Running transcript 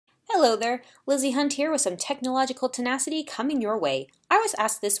Hello there, Lizzy Hunt here with some technological tenacity coming your way. I was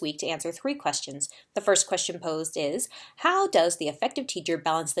asked this week to answer 3 questions. The first question posed is, how does the effective teacher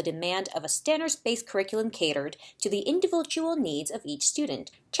balance the demand of a standards-based curriculum catered to the individual needs of each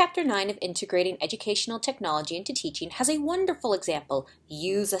student? Chapter 9 of Integrating Educational Technology into Teaching has a wonderful example,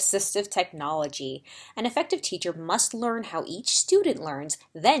 use assistive technology. An effective teacher must learn how each student learns,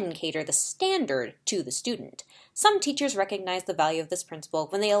 then cater the standard to the student. Some teachers recognize the value of this principle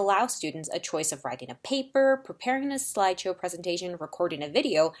when they allow students a choice of writing a paper, preparing a slideshow presentation, recording a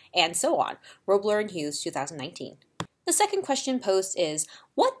video, and so on. Roblyer and Hughs, 2019. The second question posed is,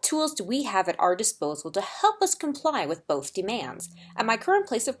 what tools do we have at our disposal to help us comply with both demands? At my current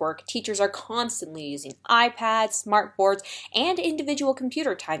place of work, teachers are constantly using iPads, smartboards, and individual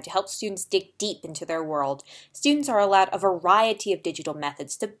computer time to help students dig deep into their world. Students are allowed a variety of digital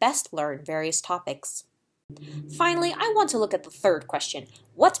methods to best learn various topics. Finally, I want to look at the third question.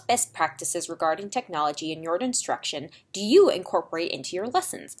 What best practices regarding technology in your instruction do you incorporate into your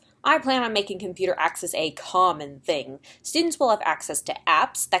lessons? I plan on making computer access a common thing. Students will have access to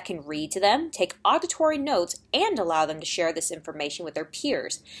apps that can read to them, take auditory notes, and allow them to share this information with their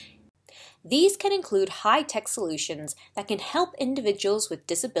peers. These can include high-tech solutions that can help individuals with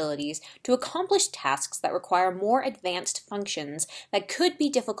disabilities to accomplish tasks that require more advanced functions that could be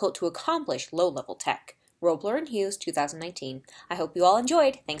difficult to accomplish low-level tech. Roblyer and Hughs, 2019. I hope you all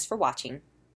enjoyed. Thanks for watching.